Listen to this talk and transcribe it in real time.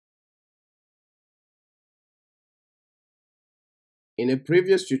In a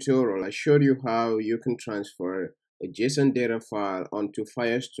previous tutorial, I showed you how you can transfer a JSON data file onto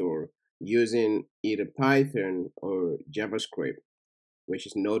Firestore using either Python or JavaScript, which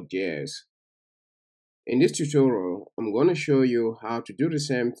is Node.js. In this tutorial, I'm going to show you how to do the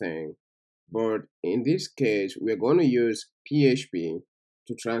same thing, but in this case, we're going to use PHP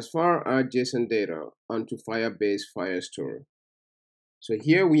to transfer our JSON data onto Firebase Firestore. So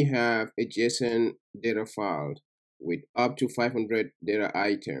here we have a JSON data file with up to 500 data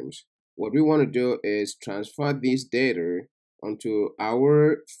items. What we want to do is transfer this data onto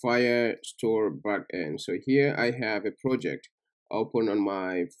our Firestore backend. So here I have a project open on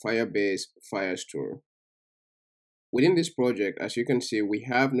my Firebase Firestore. Within this project, as you can see, we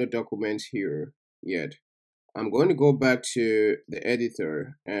have no documents here yet. I'm going to go back to the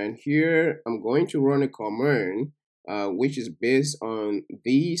editor, and here I'm going to run a command which is based on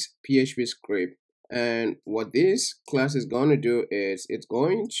this PHP script. And what this class is going to do is it's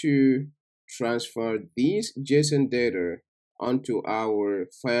going to transfer this JSON data onto our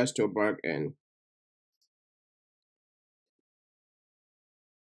Firestore backend.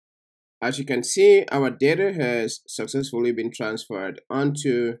 As you can see, our data has successfully been transferred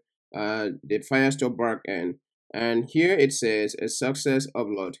onto the Firestore backend. And here it says a success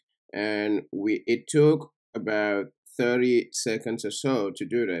upload, and it took about 30 seconds or so to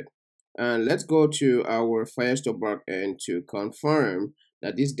do that. And let's go to our Firestore backend to confirm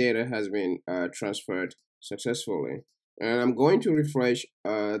that this data has been transferred successfully. And I'm going to refresh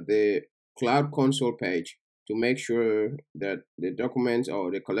the Cloud Console page to make sure that the documents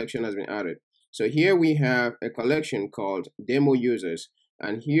or the collection has been added. So here we have a collection called demo users,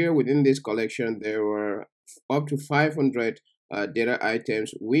 and here within this collection there were up to 500 data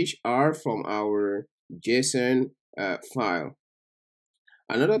items which are from our JSON file.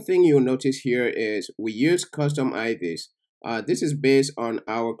 Another thing you'll notice here is we use custom IDs. This is based on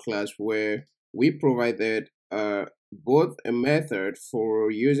our class where we provided both a method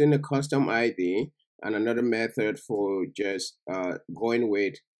for using a custom ID and another method for just going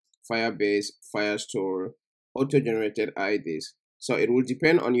with Firebase Firestore auto-generated IDs. So it will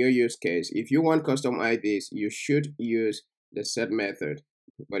depend on your use case. If you want custom IDs, you should use the set method.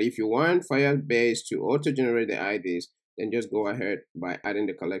 But if you want Firebase to auto-generate the IDs, then just go ahead by adding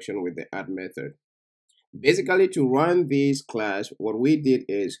the collection with the add method. Basically, to run this class, what we did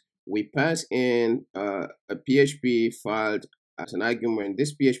is we pass in a PHP file as an argument.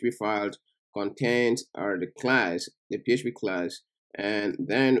 This PHP file contains the class, the PHP class, and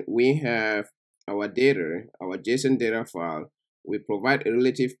then we have our data, our JSON data file. We provide a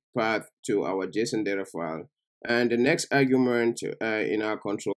relative path to our JSON data file, and the next argument in our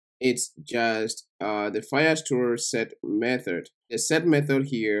control, it's just the Firestore set method. The set method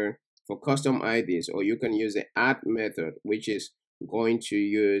here for custom IDs, or you can use the add method, which is going to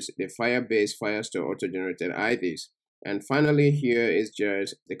use the Firebase Firestore auto-generated IDs. And finally, here is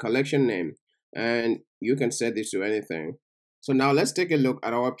just the collection name, and you can set this to anything. So now let's take a look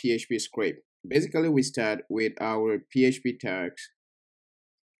at our PHP script. Basically, we start with our PHP tags,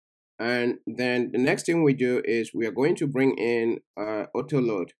 and then the next thing we do is we are going to bring in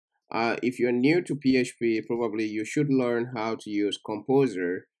autoload. If you're new to PHP, probably you should learn how to use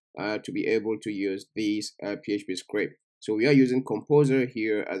Composer to be able to use these PHP script. So we are using Composer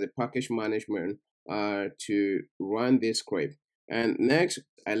here as a package management to run this script. And next,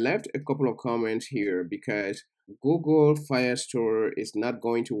 I left a couple of comments here because Google Firestore is not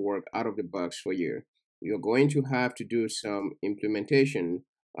going to work out of the box for you. You're going to have to do some implementation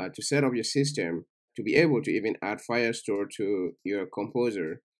to set up your system to be able to even add Firestore to your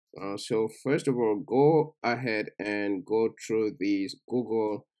Composer. So first of all, go ahead and go through these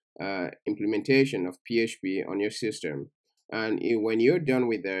Google implementation of PHP on your system. And when you're done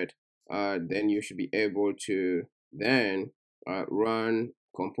with that, then you should be able to then run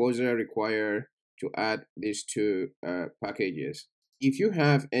Composer require to add these two packages. If you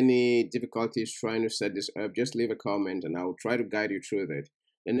have any difficulties trying to set this up, just leave a comment and I'll try to guide you through that.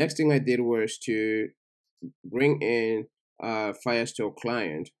 The next thing I did was to bring in Firestore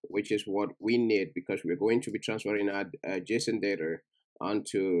client, which is what we need because we're going to be transferring our JSON data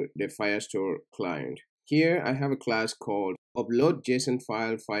onto the Firestore client. Here I have a class called upload JSON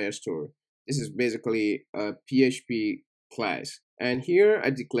file Firestore. This is basically a PHP class, and here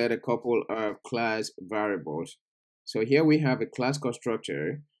I declared a couple of class variables. So here we have a class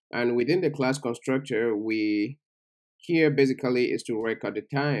constructor, and within the class constructor, we here basically is to record the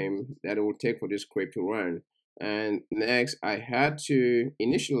time that it will take for this script to run. And next, I had to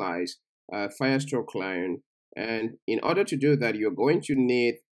initialize Firestore client, and in order to do that, you're going to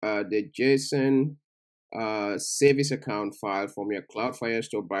need the JSON service account file from your Cloud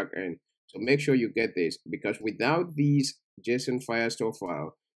Firestore backend. So make sure you get this, because without these JSON Firestore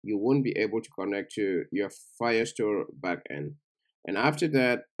file, you won't be able to connect to your Firestore backend. And after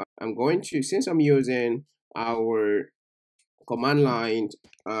that, I'm going to, since I'm using our command line,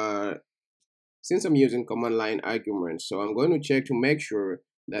 arguments, so I'm going to check to make sure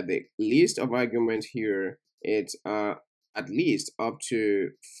that the list of arguments here, it's at least up to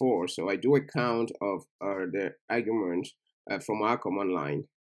 4. So I do a count of the arguments from our command line.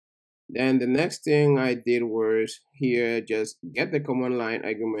 Then the next thing I did was here, just get the command line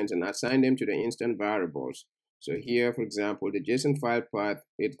arguments and assign them to the instant variables. So here, for example, the JSON file path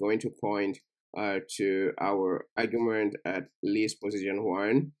is going to point to our argument at list position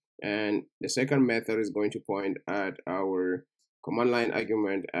 1. And the second method is going to point at our command line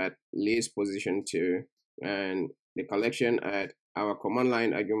argument at list position 2. And the collection at our command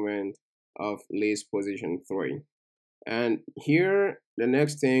line argument of list position 3. And here, the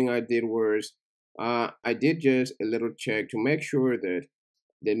next thing I did was I did just a little check to make sure that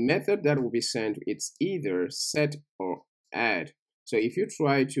the method that will be sent, it's either set or add. So if you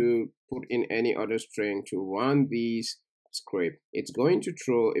try to put in any other string to run this script, it's going to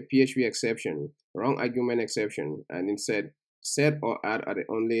throw a PHP exception, wrong argument exception, and instead set or add are the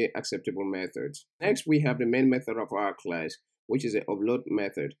only acceptable methods. Next, we have the main method of our class, which is an upload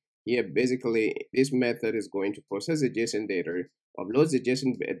method. Here, basically, this method is going to process the JSON data, uploads the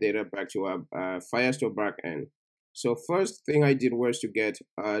JSON data back to our Firestore backend. So first thing I did was to get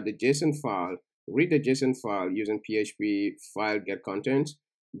the JSON file, read the JSON file using PHP file get contents.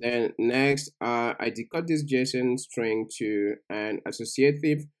 Then next, I decode this JSON string to an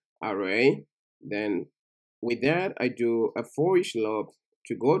associative array. Then with that, I do a for each loop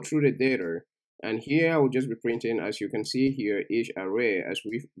to go through the data. And here I will just be printing, as you can see here, each array as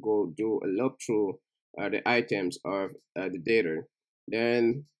we go do a loop through the items of the data.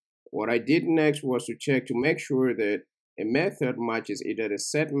 Then what I did next was to check to make sure that a method matches either the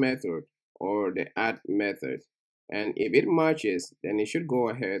set method or the add method. And if it matches, then it should go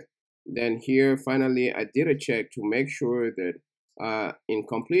ahead. Then here, finally, I did a check to make sure that in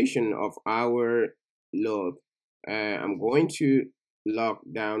completion of our loop, I'm going to lock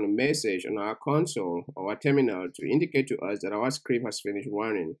down a message on our console or our terminal to indicate to us that our script has finished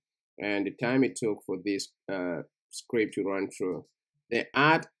running and the time it took for this script to run through. The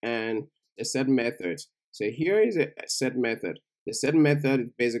add and the set methods. So here is a set method. The set method is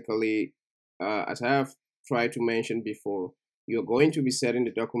basically, as I have tried to mention before, you're going to be setting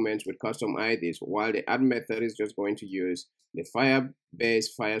the documents with custom IDs, while the add method is just going to use the Firebase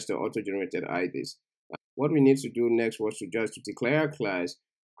Firestore auto-generated IDs. What we need to do next was to just declare a class,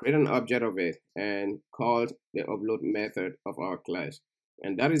 create an object of it, and call the upload method of our class.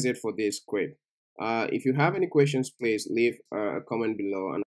 And that is it for this script. If you have any questions, please leave a comment below. And